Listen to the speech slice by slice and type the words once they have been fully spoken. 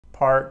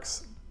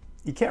Parks,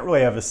 you can't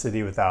really have a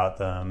city without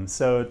them.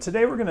 So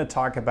today we're going to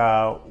talk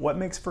about what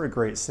makes for a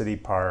great city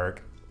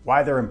park,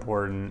 why they're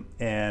important,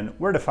 and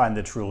where to find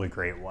the truly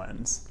great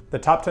ones. The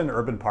top 10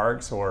 urban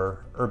parks,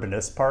 or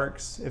urbanist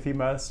parks if you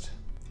must,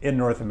 in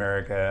North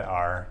America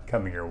are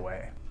coming your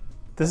way.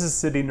 This is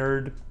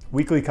CityNerd,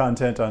 weekly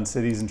content on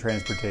cities and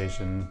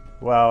transportation.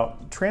 Well,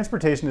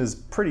 transportation is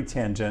pretty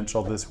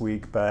tangential this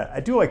week, but I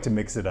do like to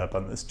mix it up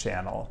on this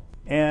channel.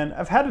 And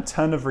I've had a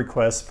ton of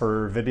requests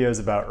for videos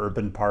about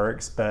urban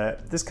parks,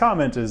 but this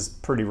comment is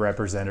pretty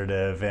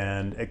representative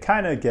and it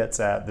kind of gets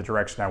at the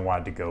direction I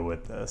wanted to go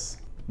with this.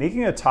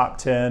 Making a top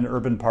 10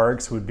 urban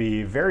parks would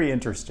be very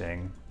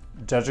interesting,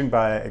 judging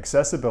by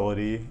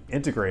accessibility,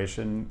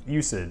 integration,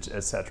 usage,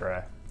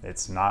 etc.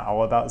 It's not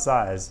all about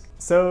size.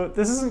 So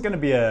this isn't going to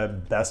be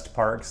a best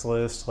parks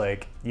list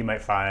like you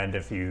might find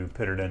if you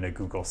put it in a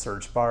Google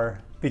search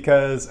bar.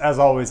 Because as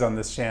always on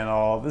this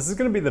channel, this is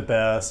going to be the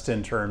best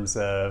in terms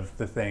of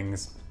the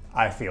things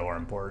I feel are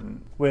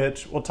important,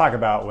 which we'll talk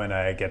about when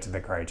I get to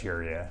the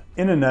criteria.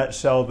 In a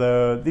nutshell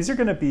though, these are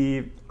going to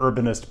be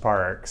urbanist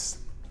parks.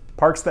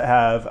 Parks that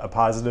have a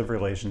positive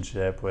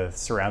relationship with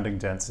surrounding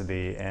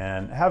density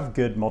and have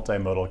good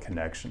multimodal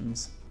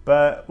connections.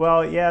 But,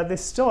 well, yeah, they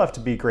still have to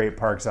be great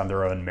parks on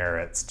their own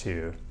merits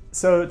too.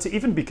 So to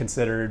even be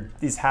considered,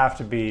 these have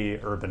to be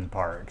urban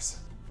parks.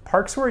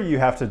 Parks where you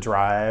have to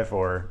drive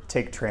or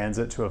take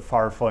transit to a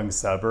far-flung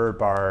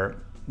suburb are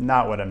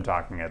not what I'm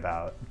talking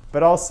about.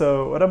 But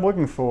also, what I'm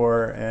looking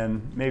for,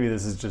 and maybe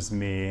this is just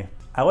me,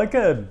 I like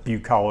a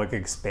bucolic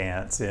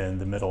expanse in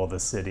the middle of the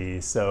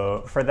city,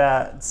 so for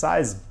that,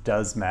 size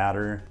does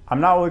matter.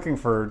 I'm not looking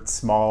for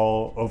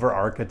small,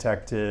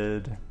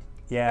 over-architected,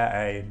 yeah,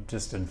 I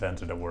just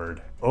invented a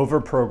word,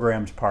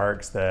 over-programmed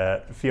parks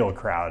that feel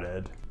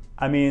crowded.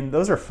 I mean,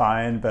 those are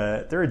fine,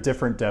 but they're a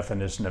different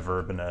definition of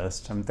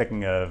urbanist. I'm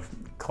thinking of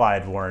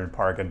Clyde Warren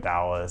Park in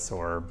Dallas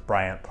or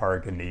Bryant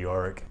Park in New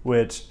York,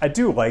 which I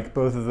do like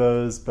both of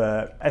those,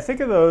 but I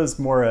think of those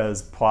more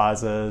as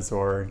plazas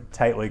or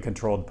tightly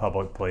controlled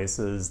public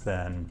places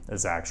than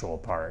as actual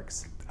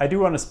parks. I do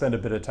want to spend a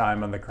bit of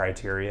time on the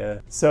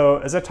criteria. So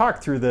as I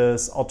talk through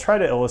this, I'll try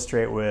to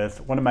illustrate with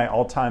one of my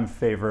all-time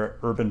favorite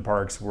urban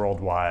parks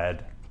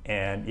worldwide.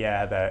 And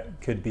yeah,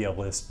 that could be a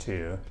list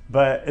too.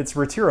 But it's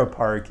Retiro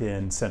Park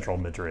in central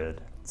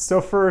Madrid.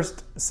 So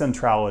first,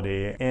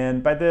 centrality.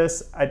 And by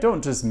this, I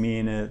don't just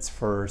mean it's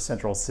for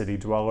central city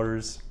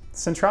dwellers.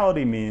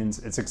 Centrality means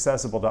it's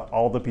accessible to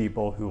all the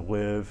people who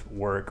live,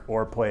 work,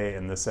 or play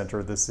in the center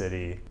of the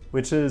city,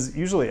 which is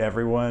usually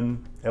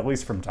everyone, at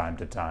least from time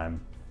to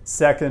time.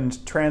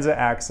 Second, transit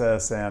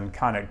access and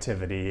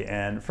connectivity.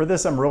 And for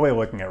this, I'm really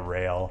looking at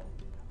rail.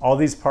 All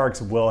these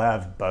parks will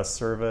have bus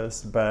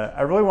service, but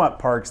I really want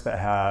parks that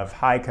have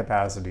high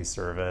capacity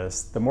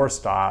service. The more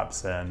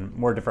stops and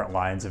more different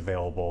lines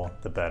available,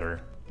 the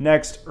better.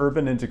 Next,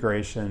 urban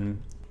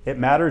integration. It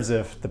matters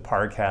if the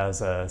park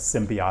has a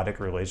symbiotic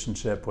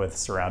relationship with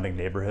surrounding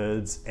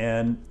neighborhoods,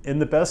 and in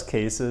the best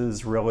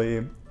cases,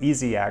 really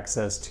easy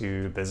access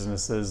to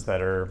businesses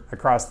that are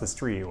across the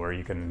street where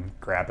you can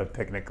grab a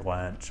picnic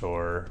lunch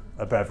or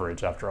a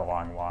beverage after a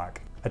long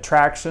walk.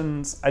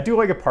 Attractions. I do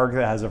like a park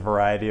that has a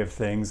variety of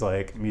things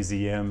like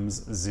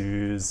museums,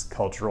 zoos,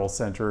 cultural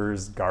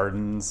centers,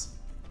 gardens,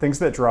 things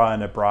that draw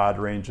in a broad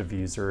range of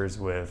users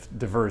with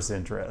diverse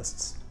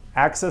interests.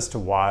 Access to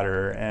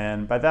water,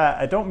 and by that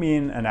I don't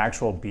mean an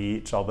actual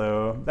beach,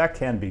 although that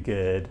can be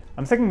good.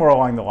 I'm thinking more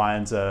along the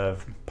lines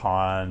of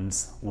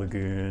ponds,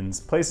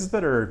 lagoons, places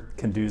that are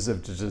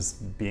conducive to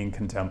just being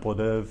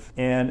contemplative.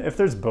 And if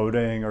there's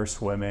boating or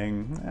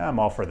swimming, I'm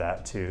all for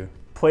that too.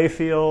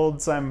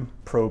 Playfields, I'm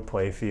pro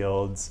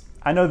playfields.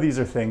 I know these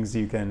are things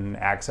you can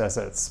access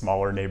at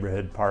smaller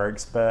neighborhood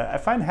parks, but I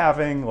find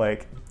having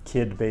like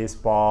kid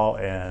baseball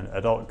and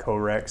adult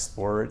co-rec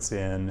sports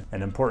in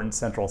an important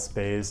central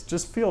space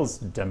just feels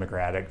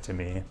democratic to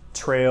me.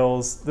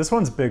 Trails, this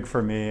one's big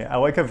for me. I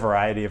like a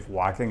variety of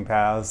walking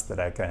paths that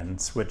I can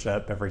switch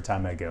up every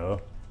time I go.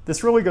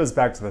 This really goes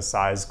back to the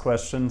size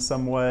question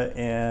somewhat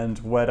and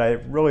what I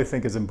really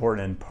think is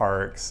important in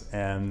parks,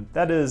 and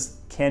that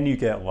is, can you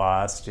get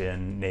lost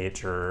in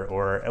nature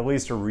or at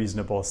least a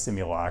reasonable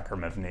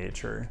simulacrum of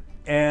nature?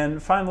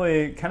 And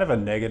finally, kind of a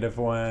negative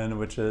one,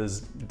 which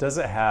is, does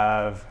it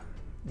have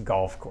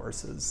golf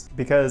courses?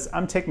 Because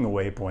I'm taking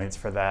away points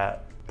for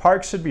that.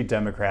 Parks should be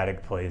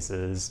democratic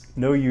places,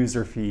 no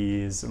user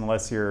fees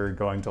unless you're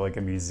going to like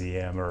a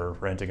museum or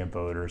renting a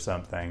boat or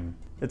something.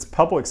 It's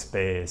public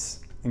space.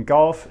 And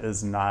golf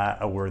is not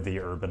a worthy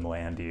urban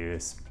land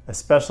use,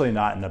 especially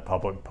not in a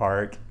public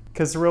park.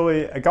 Because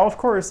really, a golf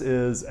course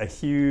is a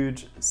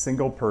huge,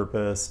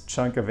 single-purpose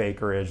chunk of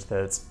acreage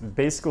that's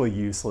basically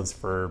useless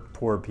for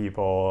poor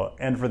people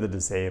and for the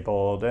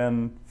disabled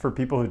and for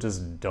people who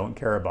just don't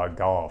care about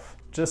golf.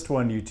 Just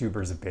one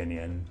YouTuber's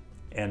opinion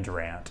and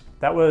rant.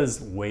 That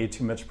was way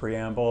too much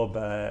preamble,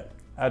 but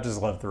I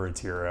just love the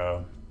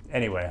Retiro.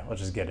 Anyway,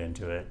 let's just get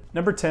into it.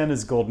 Number 10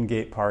 is Golden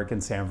Gate Park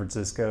in San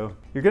Francisco.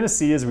 You're gonna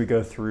see as we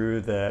go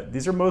through that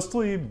these are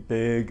mostly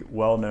big,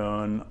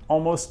 well-known,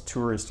 almost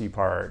touristy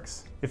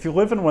parks. If you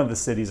live in one of the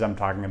cities I'm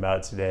talking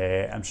about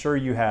today, I'm sure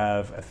you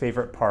have a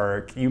favorite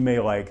park you may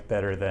like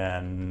better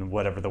than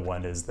whatever the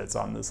one is that's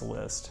on this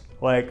list.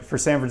 Like for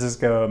San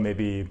Francisco,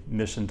 maybe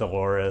Mission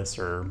Dolores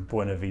or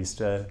Buena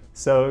Vista.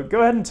 So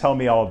go ahead and tell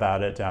me all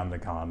about it down in the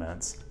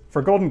comments.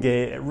 For Golden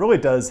Gate, it really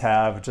does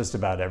have just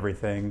about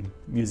everything.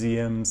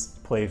 Museums,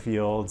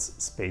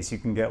 playfields, space you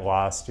can get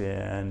lost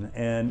in,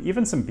 and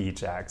even some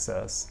beach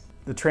access.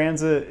 The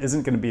transit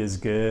isn't going to be as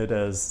good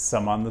as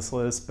some on this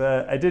list,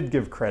 but I did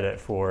give credit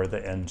for the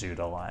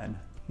Judah line.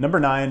 Number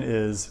 9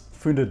 is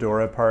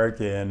Fundadora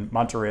Park in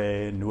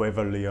Monterrey,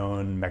 Nuevo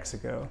León,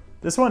 Mexico.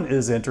 This one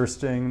is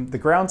interesting. The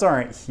grounds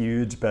aren't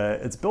huge,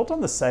 but it's built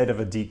on the site of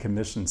a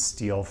decommissioned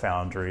steel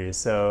foundry,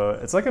 so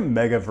it's like a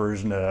mega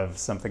version of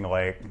something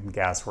like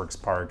Gasworks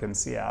Park in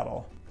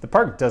Seattle. The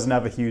park doesn't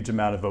have a huge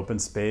amount of open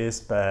space,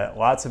 but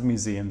lots of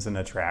museums and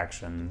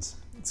attractions.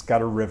 It's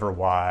got a river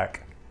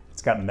walk.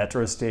 It's got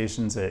metro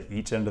stations at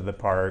each end of the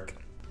park.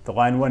 The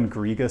Line 1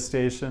 Griga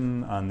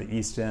station on the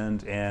east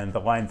end, and the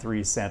Line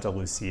 3 Santa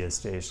Lucia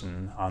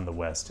station on the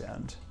west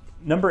end.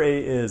 Number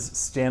 8 is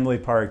Stanley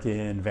Park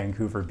in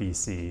Vancouver,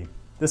 BC.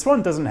 This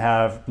one doesn't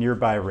have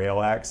nearby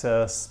rail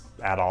access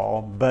at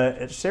all, but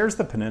it shares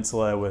the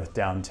peninsula with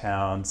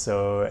downtown,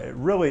 so it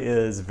really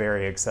is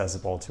very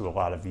accessible to a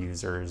lot of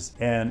users.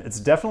 And it's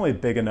definitely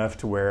big enough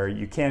to where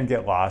you can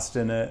get lost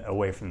in it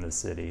away from the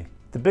city.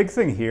 The big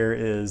thing here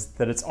is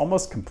that it's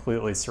almost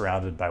completely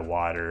surrounded by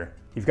water.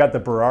 You've got the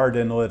Burrard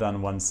Inlet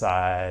on one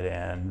side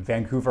and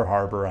Vancouver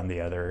Harbor on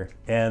the other,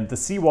 and the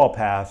seawall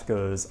path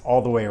goes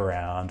all the way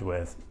around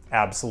with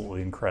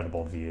absolutely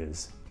incredible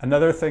views.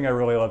 Another thing I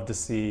really love to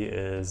see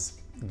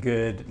is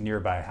good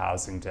nearby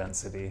housing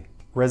density.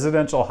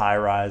 Residential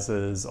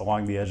high-rises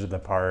along the edge of the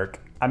park.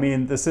 I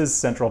mean, this is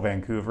central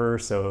Vancouver,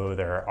 so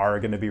there are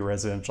going to be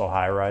residential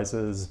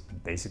high-rises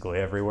basically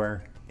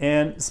everywhere.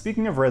 And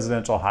speaking of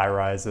residential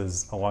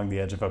high-rises along the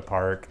edge of a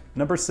park,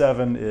 number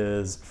 7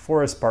 is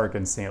Forest Park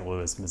in St.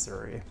 Louis,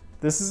 Missouri.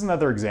 This is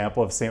another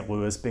example of St.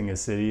 Louis being a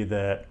city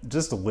that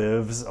just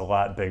lives a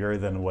lot bigger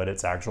than what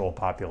its actual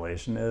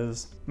population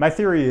is. My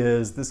theory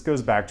is this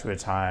goes back to a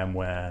time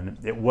when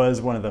it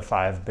was one of the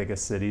 5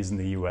 biggest cities in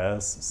the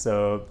US,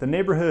 so the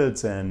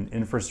neighborhoods and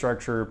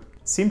infrastructure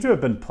seem to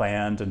have been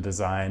planned and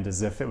designed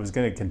as if it was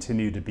going to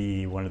continue to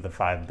be one of the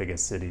 5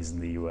 biggest cities in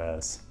the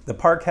US. The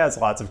park has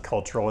lots of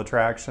cultural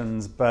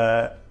attractions,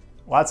 but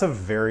lots of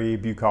very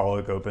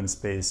bucolic open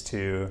space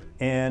too,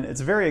 and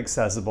it's very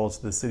accessible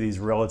to the city's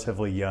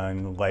relatively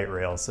young light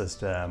rail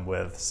system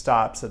with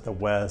stops at the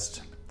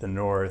west, the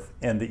north,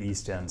 and the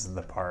east ends of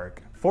the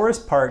park.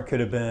 Forest Park could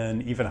have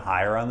been even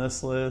higher on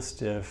this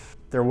list if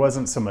there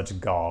wasn't so much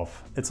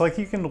golf. It's like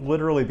you can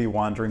literally be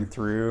wandering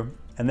through,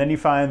 and then you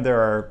find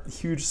there are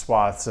huge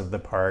swaths of the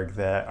park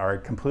that are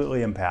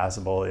completely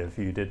impassable if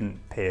you didn't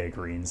pay a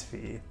greens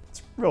fee.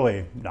 It's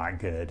really not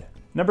good.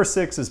 Number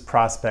 6 is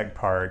Prospect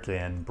Park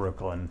in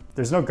Brooklyn.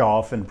 There's no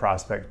golf in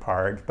Prospect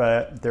Park,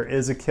 but there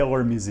is a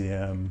killer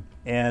museum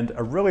and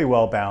a really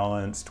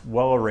well-balanced,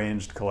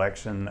 well-arranged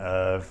collection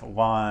of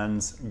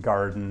lawns,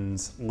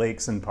 gardens,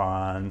 lakes and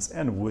ponds,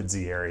 and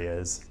woodsy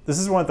areas. This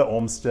is one of the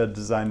Olmsted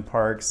design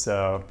parks,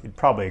 so you'd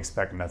probably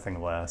expect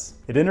nothing less.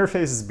 It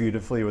interfaces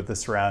beautifully with the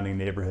surrounding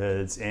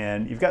neighborhoods,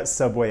 and you've got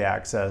subway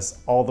access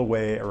all the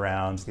way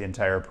around the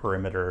entire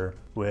perimeter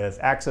with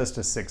access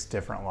to 6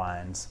 different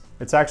lines.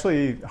 It's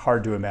actually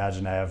hard to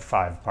imagine I have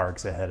 5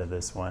 parks ahead of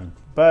this one,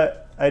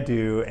 but I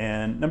do,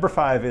 and number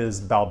 5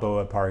 is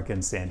Balboa Park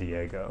in San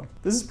Diego.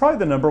 This is probably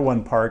the number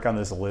 1 park on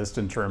this list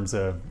in terms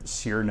of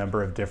sheer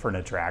number of different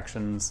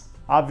attractions.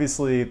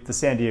 Obviously, the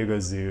San Diego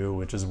Zoo,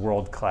 which is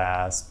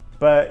world-class,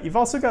 but you've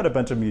also got a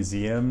bunch of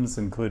museums,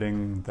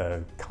 including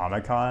the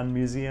Comic-Con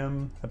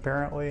Museum,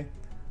 apparently.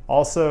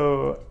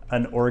 Also,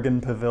 an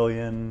organ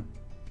pavilion,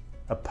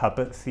 a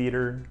puppet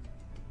theater,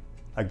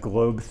 a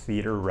Globe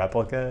Theater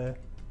replica,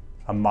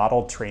 a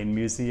model train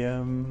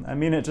museum. I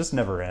mean, it just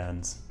never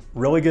ends.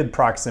 Really good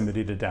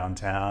proximity to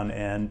downtown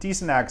and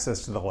decent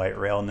access to the light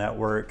rail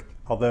network,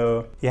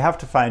 although you have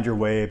to find your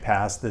way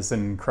past this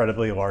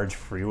incredibly large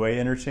freeway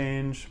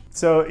interchange.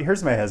 So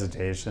here's my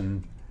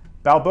hesitation.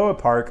 Balboa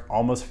Park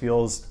almost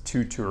feels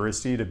too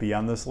touristy to be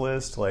on this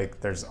list.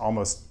 Like there's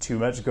almost too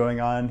much going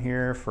on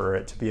here for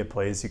it to be a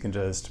place you can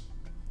just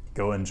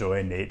go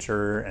enjoy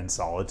nature and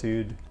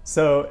solitude.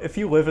 So if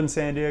you live in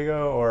San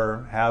Diego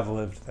or have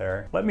lived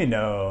there, let me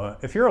know.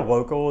 If you're a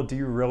local, do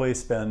you really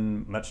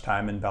spend much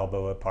time in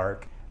Balboa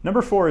Park?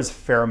 Number 4 is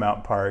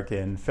Fairmount Park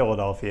in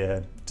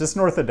Philadelphia, just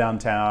north of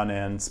downtown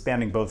and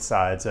spanning both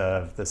sides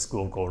of the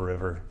Schuylkill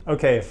River.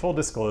 Okay, full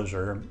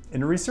disclosure,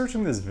 in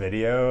researching this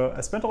video,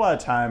 I spent a lot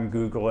of time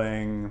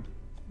Googling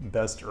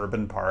best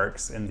urban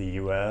parks in the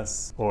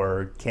US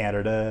or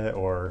Canada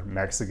or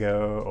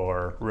Mexico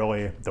or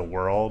really the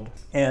world.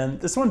 And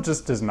this one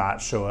just does not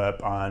show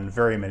up on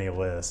very many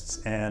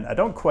lists, and I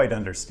don't quite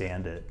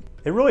understand it.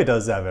 It really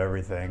does have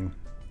everything.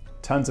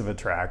 Tons of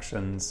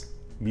attractions,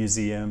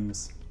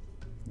 museums,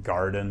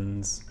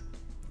 gardens,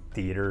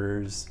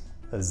 theaters,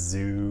 a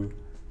zoo,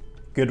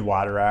 good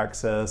water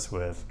access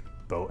with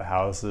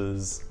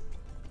boathouses,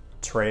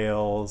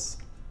 trails,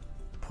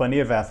 plenty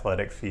of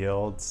athletic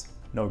fields,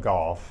 no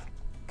golf,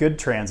 good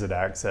transit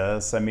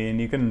access. I mean,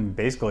 you can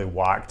basically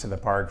walk to the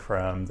park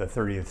from the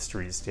 30th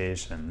Street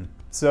station.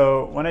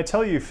 So when I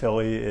tell you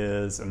Philly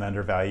is an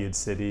undervalued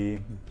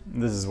city,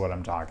 this is what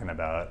I'm talking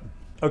about.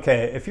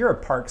 Okay, if you're a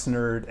parks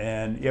nerd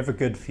and you have a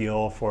good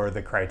feel for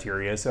the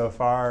criteria so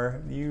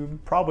far, you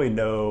probably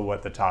know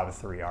what the top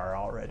 3 are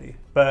already.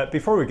 But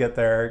before we get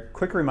there,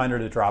 quick reminder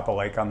to drop a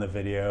like on the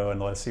video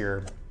unless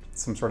you're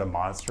some sort of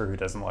monster who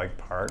doesn't like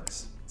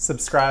parks.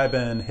 Subscribe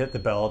and hit the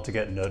bell to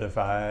get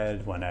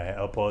notified when I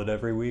upload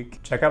every week.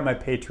 Check out my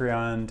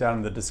Patreon down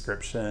in the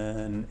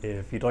description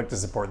if you'd like to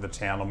support the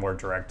channel more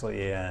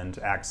directly and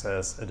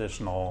access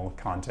additional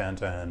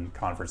content and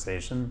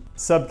conversation.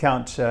 Sub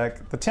count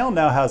check. The channel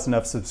now has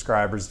enough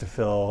subscribers to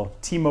fill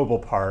T-Mobile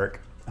Park,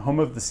 home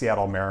of the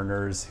Seattle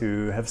Mariners,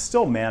 who have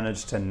still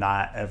managed to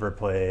not ever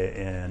play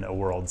in a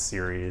World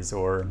Series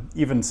or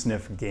even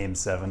sniff Game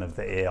 7 of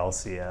the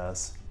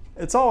ALCS.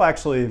 It's all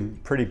actually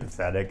pretty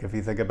pathetic if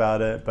you think about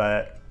it,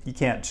 but you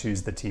can't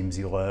choose the teams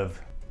you love.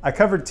 I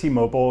covered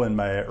T-Mobile in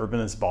my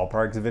Urbanist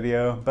Ballparks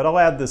video, but I'll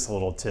add this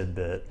little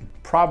tidbit.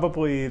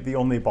 Probably the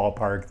only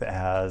ballpark that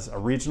has a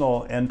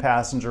regional and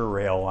passenger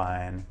rail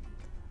line,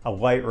 a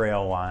light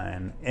rail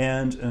line,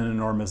 and an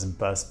enormous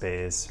bus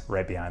base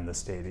right behind the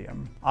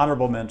stadium.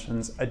 Honorable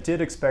mentions, I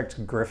did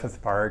expect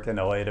Griffith Park in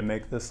LA to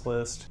make this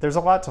list. There's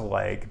a lot to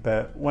like,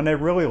 but when I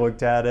really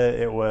looked at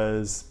it, it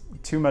was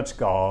too much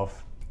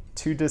golf,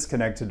 too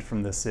disconnected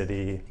from the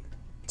city,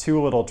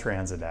 too little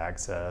transit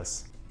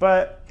access.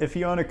 But if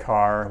you own a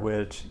car,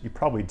 which you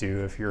probably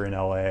do if you're in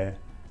LA,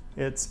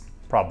 it's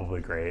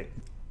probably great.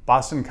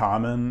 Boston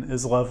Common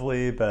is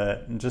lovely,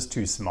 but just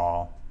too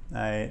small.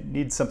 I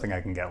need something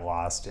I can get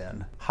lost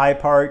in. High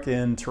Park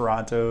in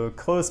Toronto,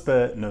 close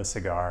but no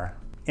cigar.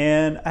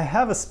 And I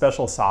have a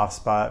special soft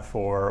spot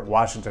for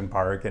Washington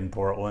Park in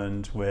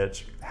Portland,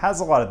 which has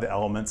a lot of the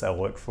elements I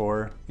look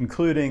for,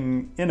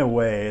 including, in a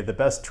way, the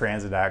best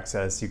transit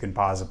access you can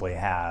possibly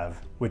have,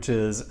 which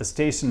is a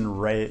station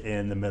right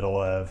in the middle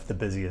of the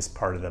busiest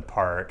part of the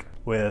park,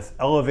 with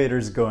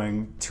elevators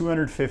going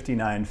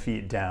 259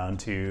 feet down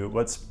to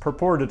what's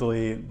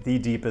purportedly the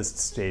deepest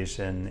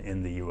station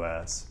in the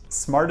US.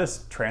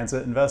 Smartest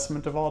transit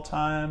investment of all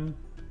time?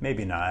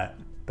 Maybe not.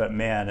 But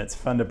man, it's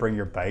fun to bring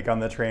your bike on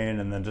the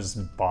train and then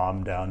just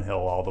bomb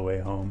downhill all the way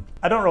home.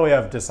 I don't really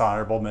have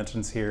dishonorable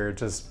mentions here,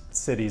 just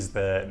cities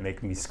that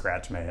make me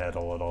scratch my head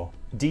a little.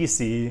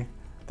 DC,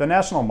 the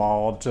National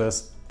Mall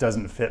just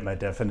doesn't fit my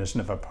definition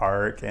of a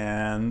park,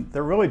 and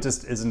there really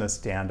just isn't a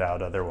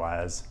standout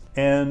otherwise.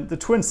 And the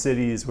Twin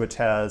Cities, which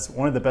has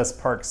one of the best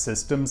park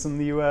systems in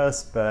the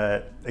US,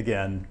 but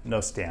again, no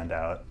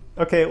standout.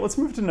 Okay, let's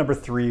move to number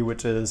 3,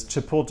 which is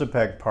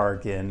Chapultepec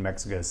Park in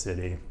Mexico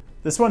City.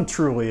 This one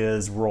truly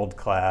is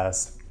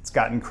world-class. It's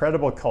got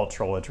incredible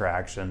cultural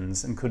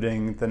attractions,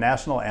 including the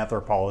National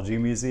Anthropology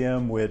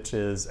Museum, which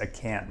is a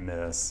can't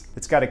miss.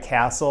 It's got a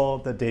castle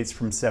that dates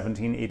from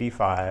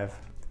 1785.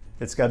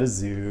 It's got a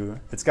zoo.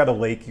 It's got a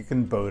lake you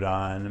can boat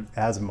on. It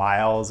has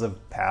miles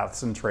of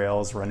paths and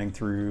trails running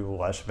through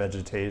lush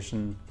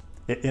vegetation.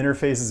 It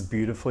interfaces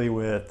beautifully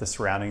with the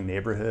surrounding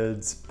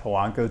neighborhoods,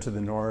 Polanco to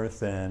the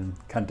north and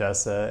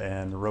Condesa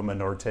and Roma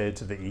Norte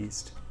to the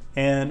east.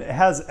 And it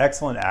has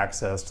excellent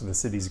access to the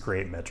city's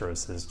great metro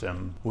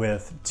system,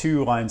 with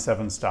 2 Line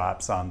 7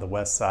 stops on the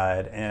west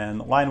side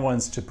and Line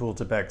 1's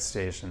Chapultepec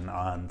station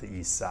on the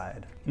east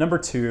side. Number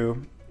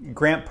 2,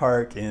 Grant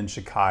Park in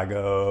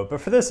Chicago,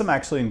 but for this I'm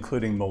actually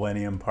including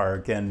Millennium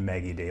Park and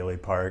Maggie Daley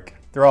Park.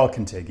 They're all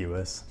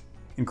contiguous.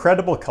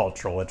 Incredible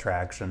cultural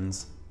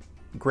attractions,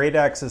 great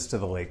access to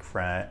the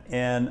lakefront,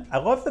 and I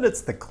love that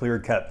it's the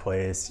clear-cut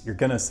place you're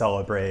gonna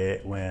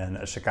celebrate when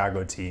a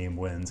Chicago team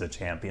wins a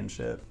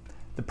championship.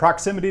 The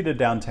proximity to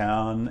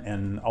downtown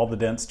and all the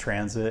dense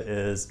transit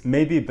is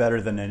maybe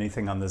better than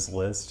anything on this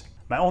list.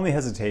 My only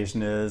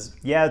hesitation is,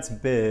 yeah, it's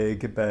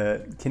big,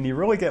 but can you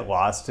really get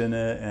lost in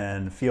it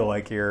and feel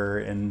like you're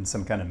in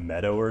some kind of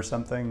meadow or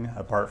something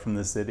apart from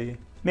the city?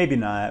 Maybe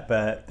not,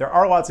 but there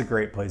are lots of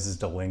great places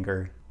to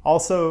linger.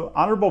 Also,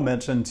 honorable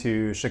mention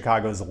to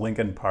Chicago's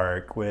Lincoln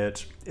Park,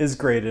 which is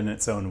great in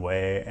its own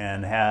way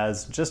and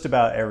has just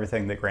about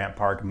everything that Grant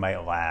Park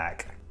might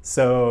lack.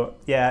 So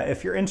yeah,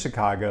 if you're in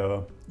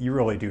Chicago, you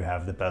really do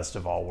have the best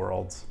of all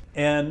worlds.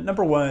 And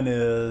number 1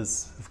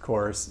 is, of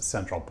course,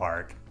 Central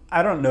Park.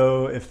 I don't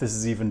know if this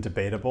is even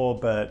debatable,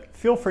 but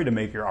feel free to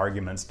make your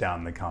arguments down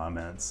in the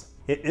comments.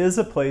 It is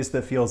a place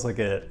that feels like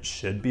it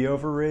should be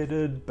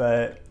overrated,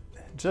 but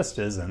it just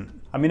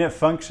isn't. I mean, it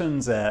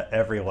functions at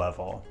every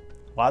level.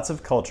 Lots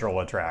of cultural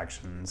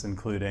attractions,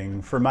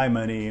 including, for my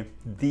money,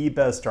 the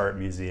best art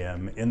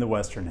museum in the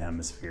Western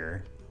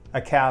Hemisphere.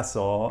 A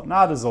castle,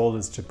 not as old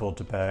as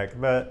Chapultepec,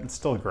 but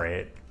still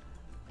great.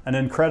 An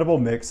incredible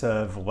mix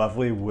of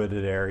lovely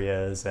wooded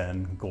areas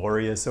and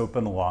glorious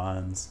open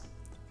lawns.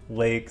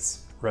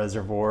 Lakes,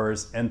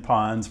 reservoirs, and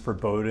ponds for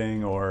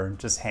boating or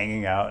just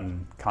hanging out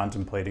and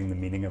contemplating the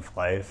meaning of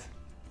life.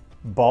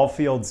 Ball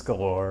fields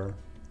galore,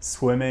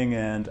 swimming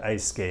and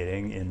ice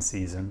skating in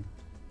season.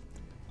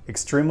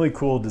 Extremely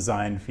cool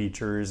design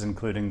features,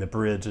 including the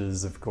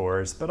bridges, of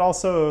course, but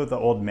also the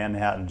old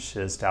Manhattan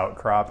schist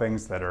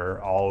outcroppings that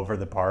are all over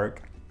the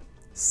park.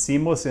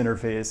 Seamless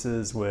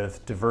interfaces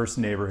with diverse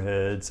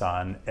neighborhoods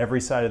on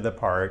every side of the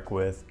park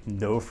with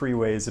no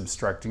freeways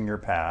obstructing your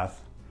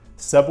path.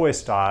 Subway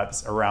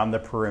stops around the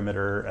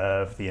perimeter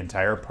of the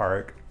entire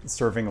park,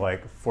 serving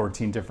like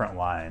 14 different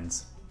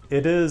lines.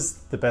 It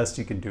is the best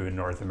you can do in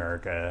North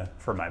America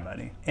for my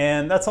money.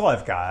 And that's all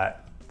I've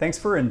got. Thanks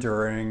for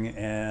enduring,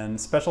 and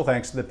special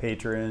thanks to the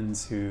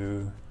patrons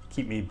who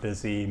keep me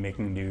busy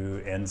making new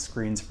end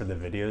screens for the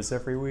videos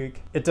every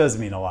week. It does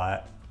mean a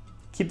lot.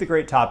 Keep the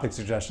great topic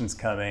suggestions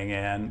coming,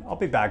 and I'll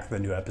be back with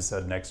a new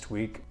episode next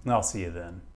week, and I'll see you then.